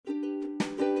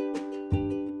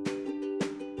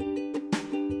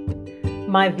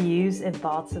My views and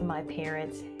thoughts of my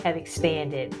parents have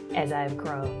expanded as I have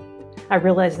grown. I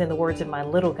realized, in the words of my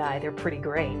little guy, they're pretty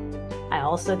great. I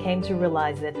also came to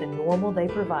realize that the normal they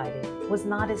provided was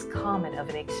not as common of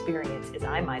an experience as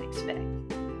I might expect.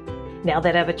 Now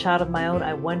that I have a child of my own,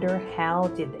 I wonder, how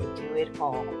did they do it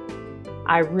all?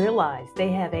 I realize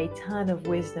they have a ton of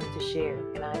wisdom to share,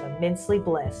 and I'm immensely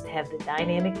blessed to have the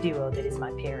dynamic duo that is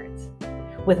my parents.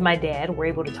 With my dad, we're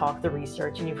able to talk the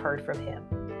research, and you've heard from him.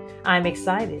 I'm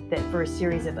excited that for a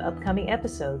series of upcoming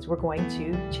episodes, we're going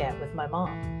to chat with my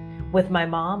mom. With my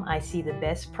mom, I see the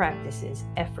best practices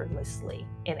effortlessly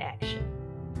in action.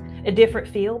 A different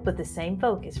feel, but the same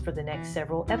focus for the next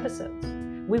several episodes.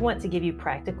 We want to give you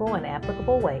practical and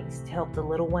applicable ways to help the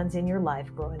little ones in your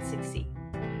life grow and succeed.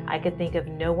 I could think of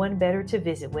no one better to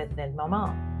visit with than my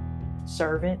mom.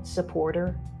 Servant,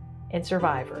 supporter, and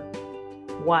survivor.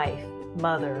 Wife,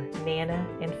 mother, nana,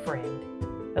 and friend.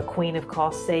 A queen of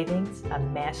cost savings, a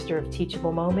master of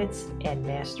teachable moments, and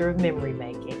master of memory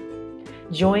making.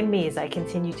 Join me as I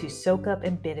continue to soak up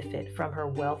and benefit from her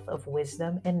wealth of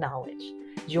wisdom and knowledge.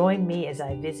 Join me as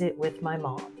I visit with my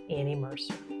mom, Annie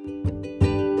Mercer.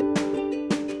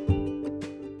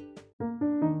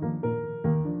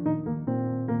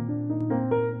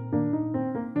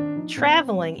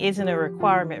 Traveling isn't a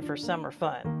requirement for summer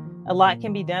fun. A lot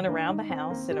can be done around the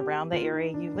house and around the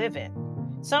area you live in.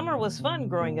 Summer was fun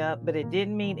growing up, but it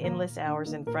didn't mean endless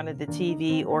hours in front of the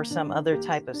TV or some other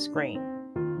type of screen.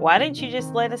 Why didn't you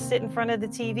just let us sit in front of the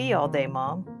TV all day,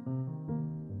 Mom?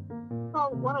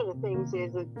 Well, one of the things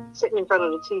is that sitting in front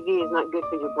of the TV is not good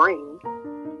for your brain.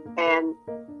 And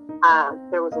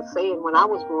there was a saying when I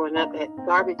was growing up that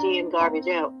garbage in, garbage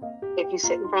out. If you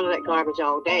sit in front of that garbage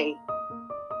all day,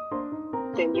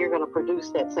 then you're going to produce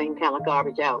that same kind of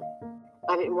garbage out.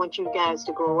 I didn't want you guys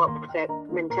to grow up with that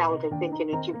mentality,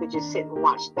 thinking that you could just sit and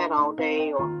watch that all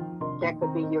day, or that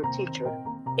could be your teacher.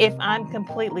 If I'm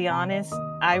completely honest,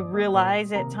 I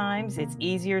realize at times it's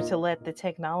easier to let the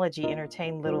technology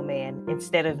entertain little man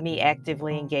instead of me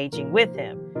actively engaging with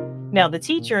him. Now, the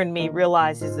teacher in me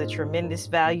realizes the tremendous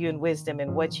value and wisdom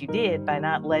in what you did by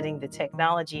not letting the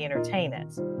technology entertain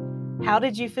us. How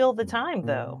did you fill the time,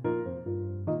 though?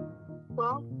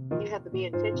 Well, you have to be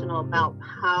intentional about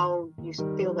how you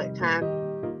fill that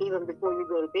time. Even before you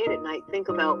go to bed at night, think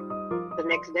about the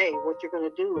next day, what you're going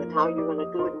to do and how you're going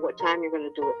to do it and what time you're going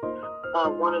to do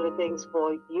it. One of the things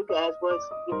for you guys was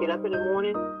you get up in the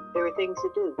morning, there are things to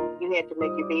do. You had to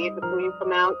make your bed before you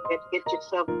come out. You had to get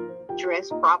yourself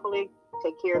dressed properly,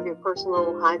 take care of your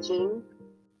personal hygiene.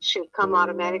 Should come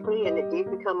automatically, and it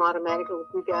did become automatically with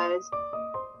you guys.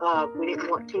 We didn't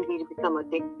want TV to become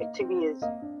addicted. TV is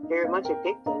very much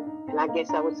addicting, and I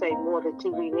guess I would say more than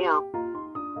TV now,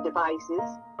 devices.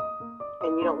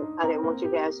 And I didn't want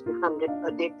you guys to become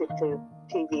addicted to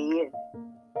TV and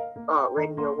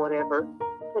radio or whatever.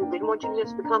 And didn't want you to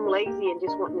just become lazy and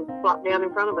just wanting to flop down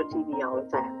in front of a TV all the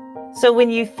time. So when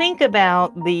you think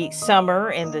about the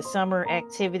summer and the summer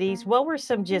activities, what were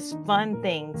some just fun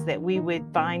things that we would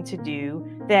find to do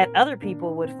that other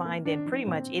people would find in pretty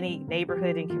much any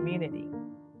neighborhood and community?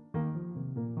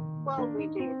 Well, we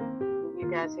did. You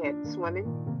guys had swimming,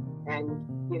 and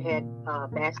you had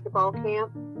basketball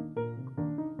camp.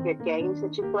 You had games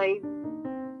that you played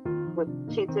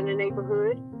with kids in the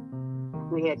neighborhood.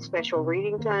 We had special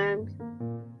reading times.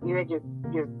 You had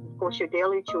of course, your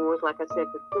daily chores, like I said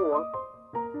before.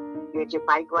 You had your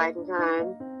bike riding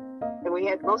time. And we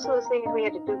had most of those things we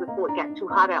had to do before it got too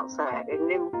hot outside. And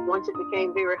then once it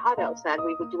became very hot outside,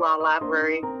 we would do our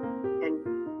library.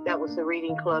 And that was the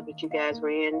reading club that you guys were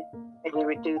in. And you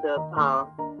would do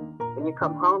when you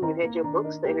come home, you had your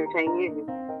books to entertain you.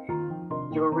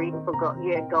 You were reading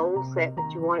you had goals set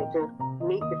that you wanted to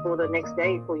meet before the next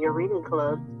day for your reading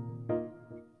club.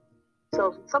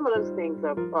 So some of those things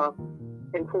are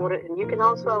important. And you can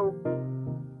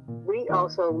we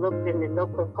also looked in the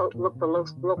local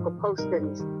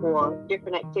postings for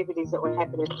different activities that were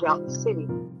happening throughout the city.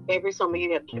 Every summer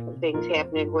you have different things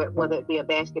happening, whether it be a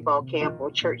basketball camp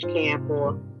or church camp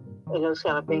or those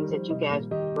kind of things that you guys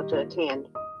were to attend.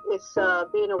 It's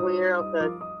being aware of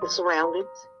the surroundings,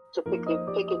 to pick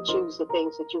and choose the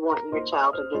things that you want your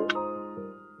child to do.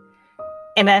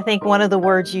 And I think one of the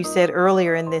words you said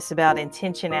earlier in this about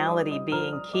intentionality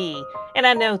being key. And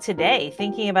I know today,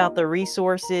 thinking about the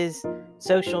resources,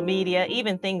 social media,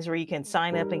 even things where you can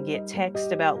sign up and get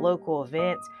text about local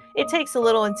events, it takes a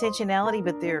little intentionality,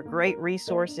 but there are great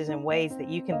resources and ways that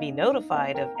you can be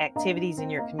notified of activities in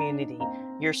your community,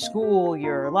 your school,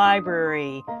 your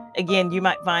library, Again, you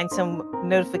might find some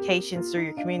notifications through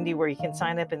your community where you can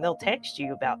sign up and they'll text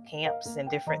you about camps and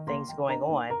different things going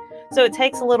on. So it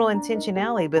takes a little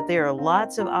intentionality, but there are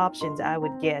lots of options, I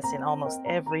would guess, in almost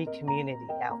every community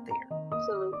out there.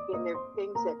 Absolutely. And there are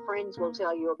things that friends will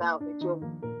tell you about that you'll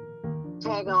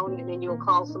tag on, and then you'll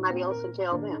call somebody else and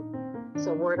tell them.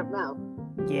 So word of mouth.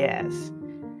 Yes.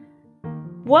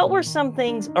 What were some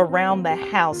things around the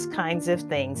house kinds of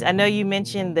things? I know you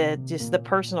mentioned just the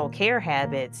personal care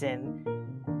habits and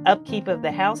upkeep of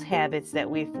the house habits that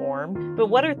we form, but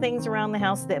what are things around the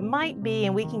house that might be,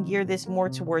 and we can gear this more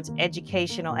towards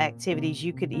educational activities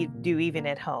you could do even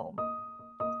at home?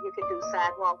 You could do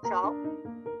sidewalk chalk,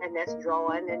 and that's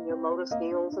drawing and your motor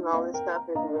skills and all this stuff.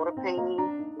 There's water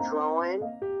painting, drawing.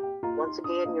 Once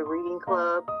again, your reading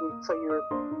club. So you're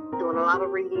doing a lot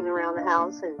of reading around the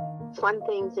house and fun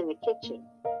things in the kitchen.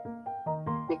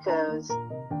 Because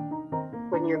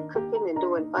when you're cooking and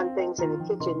doing fun things in the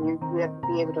kitchen, you have to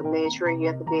be able to measure, you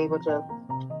have to be able to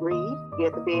read, you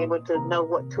have to be able to know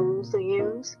what tools to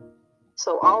use.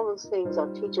 So all those things are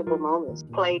teachable moments.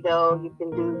 Play-Doh, you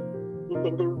can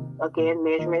do again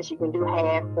measurements, you can do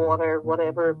half, quarter,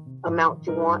 whatever amount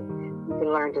you want. You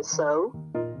can learn to sew,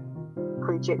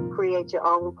 create your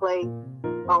own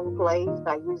plays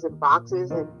by using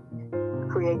boxes, and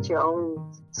create your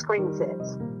own screen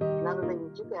sets. Another thing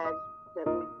that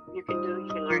you can do, you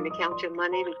can learn to count your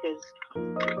money, because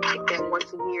take that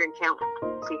once a year and count,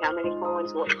 see how many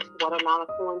coins, what amount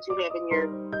of coins you have in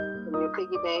your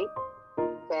piggy bank,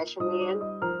 cash them in.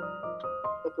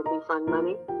 It can be fun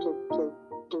money to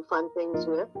do fun things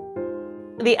with.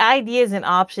 The ideas and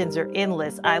options are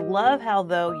endless. I love how,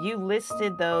 though, you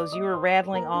listed those, you were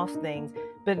rattling off things,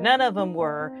 but none of them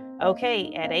were,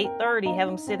 okay, at 8:30, have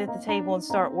them sit at the table and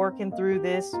start working through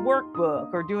this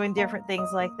workbook or doing different things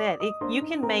like that. You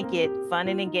can make it fun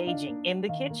and engaging in the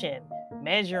kitchen,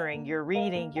 measuring, you're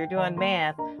reading, you're doing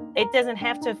math. It doesn't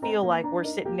have to feel like we're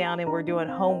sitting down and we're doing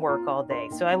homework all day.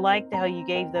 So I liked how you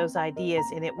gave those ideas,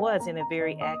 and it was in a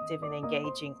very active and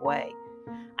engaging way.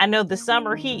 I know the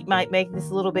summer heat might make this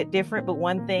a little bit different, but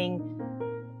one thing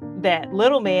that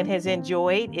little man has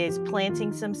enjoyed is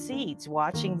planting some seeds,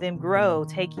 watching them grow,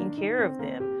 taking care of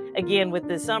them. Again, with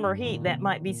the summer heat, that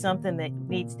might be something that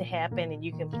needs to happen and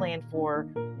you can plan for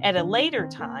at a later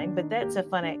time, but that's a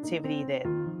fun activity that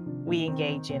we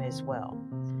engage in as well.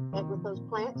 And with those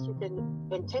plants, you can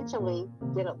intentionally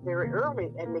get up very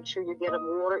early and make sure you get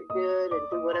them watered good and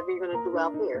do whatever you're going to do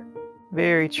out there.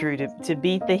 Very true, to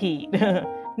beat the heat.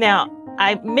 Now,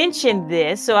 I mentioned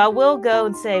this, so I will go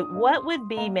and say, what would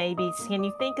be maybe, can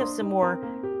you think of some more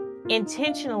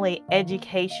intentionally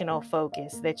educational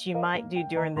focus that you might do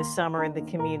during the summer in the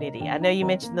community? I know you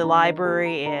mentioned the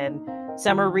library and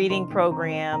summer reading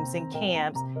programs and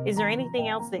camps. Is there anything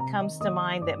else that comes to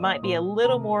mind that might be a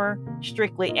little more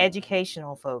strictly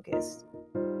educational focused?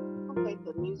 Okay,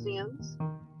 the museums,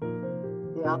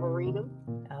 the Arboretum.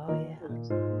 Oh, yeah.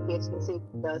 Kids can see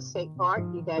the state park.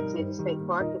 You guys did the state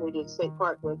park, and we did state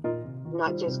park with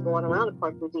not just going around the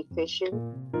park, we did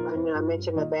fishing. I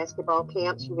mentioned the basketball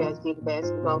camps. You guys did the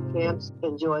basketball camps,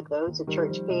 enjoyed those, a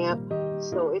church camp.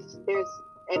 So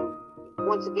and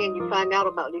once again, you find out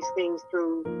about these things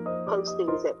through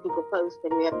postings that people post,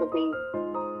 and you have to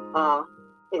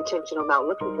be intentional about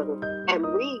looking for them.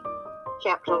 And we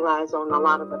capitalize on a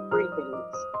lot of the free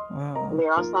things. Wow.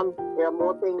 There are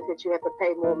more things that you have to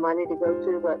pay more money to go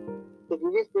to, but if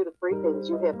you just do the free things,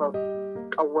 you have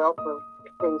a wealth of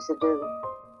things to do.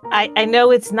 I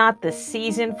know it's not the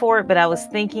season for it, but I was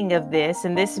thinking of this,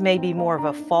 and this may be more of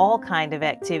a fall kind of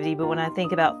activity, but when I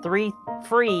think about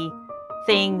free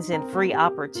things and free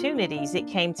opportunities, it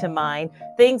came to mind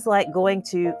things like going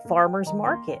to farmers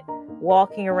market,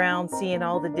 walking around, seeing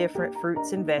all the different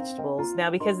fruits and vegetables.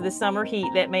 Now, because of the summer heat,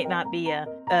 that may not be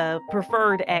a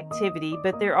preferred activity,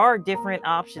 but there are different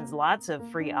options, lots of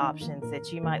free options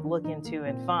that you might look into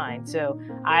and find. So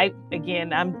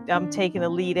I'm taking a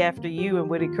lead after you and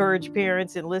would encourage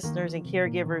parents and listeners and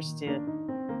caregivers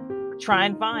to try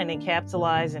and find and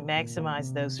capitalize and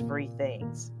maximize those free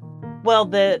things. Well,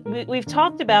 we've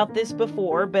talked about this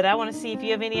before, but I want to see if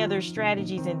you have any other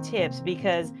strategies and tips,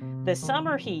 because the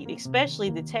summer heat, especially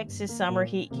the Texas summer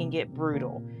heat, can get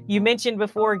brutal. You mentioned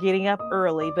before getting up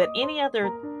early, but any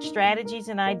other strategies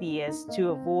and ideas to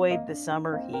avoid the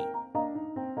summer heat?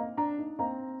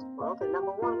 Well, the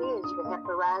number one is you have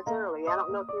to rise early. I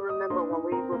don't know if you remember when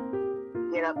we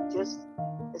would get up just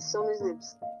as soon as it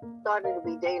started to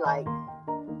be daylight,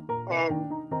 and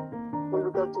we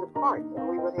would go to the park and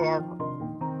we would have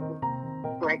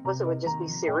breakfast. It would just be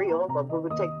cereal, but we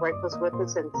would take breakfast with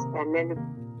us and then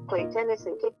played tennis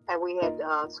and we had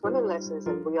swimming lessons,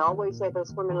 and we always had those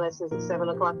swimming lessons at 7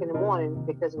 o'clock in the morning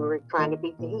because we were trying to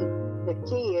beat the heat. The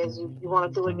key is you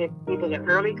want to do it in either the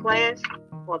early class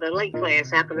or the late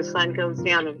class after the sun goes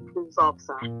down and it cools off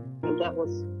some. And that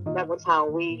was how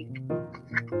we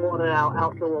ordered our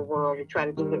outdoor world. We try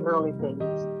to do the early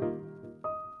things.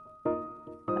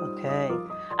 Okay.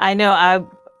 I know I'm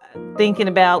thinking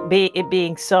about it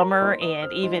being summer,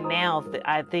 and even now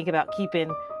I think about keeping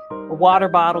a water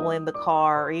bottle in the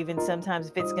car, or even sometimes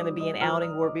if it's going to be an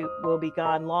outing where we'll be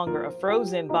gone longer, a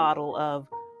frozen bottle of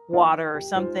water or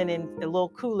something in a little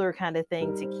cooler kind of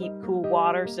thing to keep cool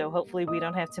water. So hopefully we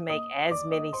don't have to make as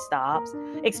many stops,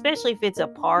 especially if it's a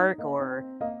park or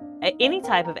any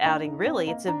type of outing. Really,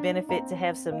 it's a benefit to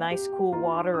have some nice cool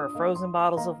water or frozen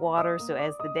bottles of water. So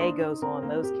as the day goes on,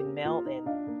 those can melt and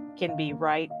can be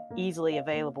easily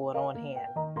available and on hand.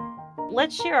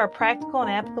 Let's share our practical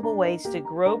and applicable ways to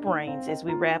grow brains as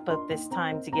we wrap up this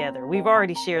time together. We've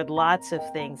already shared lots of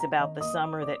things about the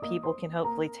summer that people can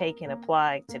hopefully take and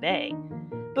apply today.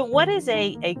 But what is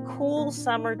a cool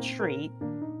summer treat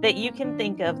that you can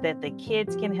think of that the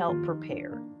kids can help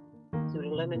prepare? Do the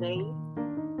lemonade,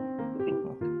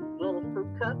 little fruit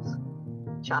cups,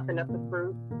 chopping up the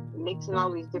fruit, mixing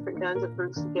all these different kinds of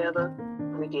fruits together.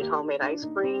 We did homemade ice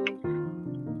cream,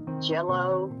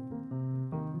 Jell-O,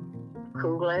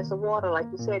 cool glass of water. Like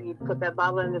you said, you put that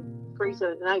bottle in the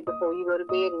freezer the night before you go to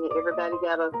bed, and everybody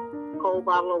got a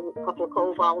couple of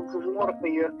cold bottles of water for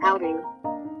your outing.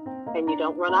 And you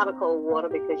don't run out of cold water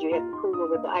because you have the cooler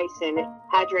with the ice in it,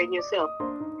 hydrating yourself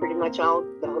pretty much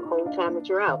the whole time that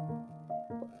you're out.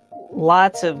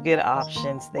 Lots of good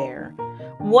options there.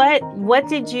 What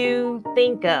did you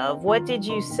think of? What did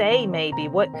you say maybe?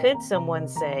 What could someone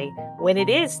say when it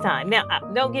is time? Now,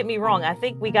 don't get me wrong. I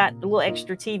think we got a little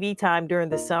extra TV time during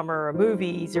the summer, or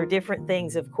movies or different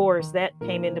things, of course, that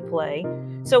came into play.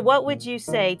 So what would you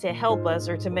say to help us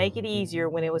or to make it easier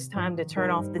when it was time to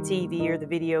turn off the TV or the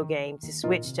video game to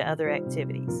switch to other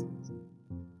activities?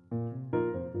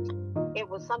 It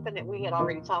was something that we had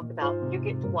already talked about. You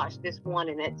get to watch this one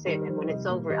and that's it. And when it's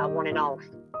over, I want it off.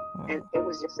 And it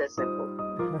was just that simple.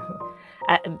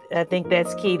 I think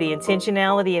that's key, the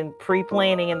intentionality and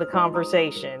pre-planning in the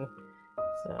conversation.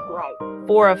 So, right.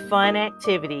 For a fun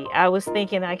activity, I was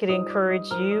thinking I could encourage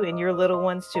you and your little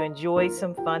ones to enjoy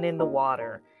some fun in the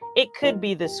water. It could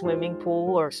be the swimming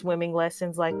pool or swimming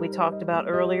lessons like we talked about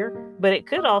earlier, but it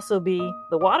could also be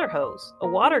the water hose, a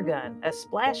water gun, a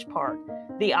splash park.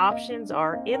 The options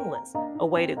are endless. A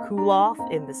way to cool off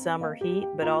in the summer heat,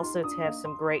 but also to have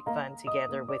some great fun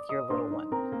together with your little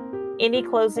one. Any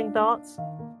closing thoughts?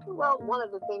 Well, one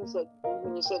of the things that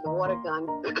when you said the water gun,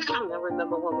 I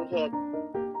remember when we had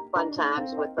fun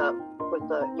times with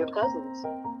your cousins.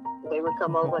 They would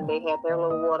come over and they had their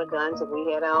little water guns and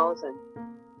we had ours, and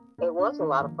it was a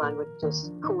lot of fun with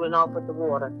just cooling off with the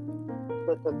water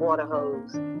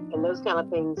hose. And those kind of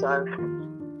things are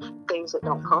things that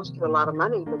don't cost you a lot of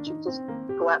money, but you just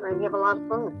go out there and have a lot of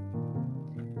fun.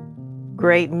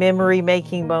 Great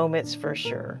memory-making moments for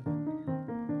sure.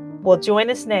 Well, join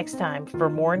us next time for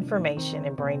more information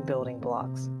and brain building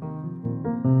blocks.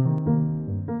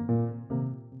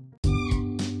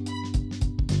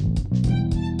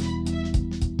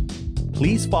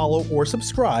 Please follow or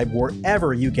subscribe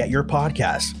wherever you get your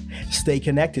podcasts. Stay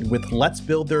connected with Let's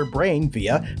Build Their Brain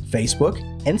via Facebook,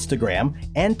 Instagram,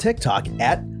 and TikTok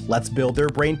at Let's Build Their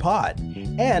Brain Pod,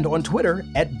 and on Twitter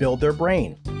at Build Their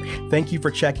Brain. Thank you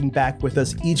for checking back with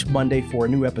us each Monday for a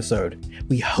new episode.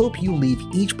 We hope you leave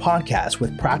each podcast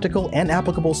with practical and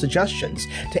applicable suggestions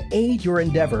to aid your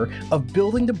endeavor of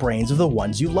building the brains of the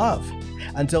ones you love.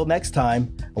 Until next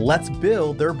time, let's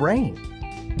build their brain.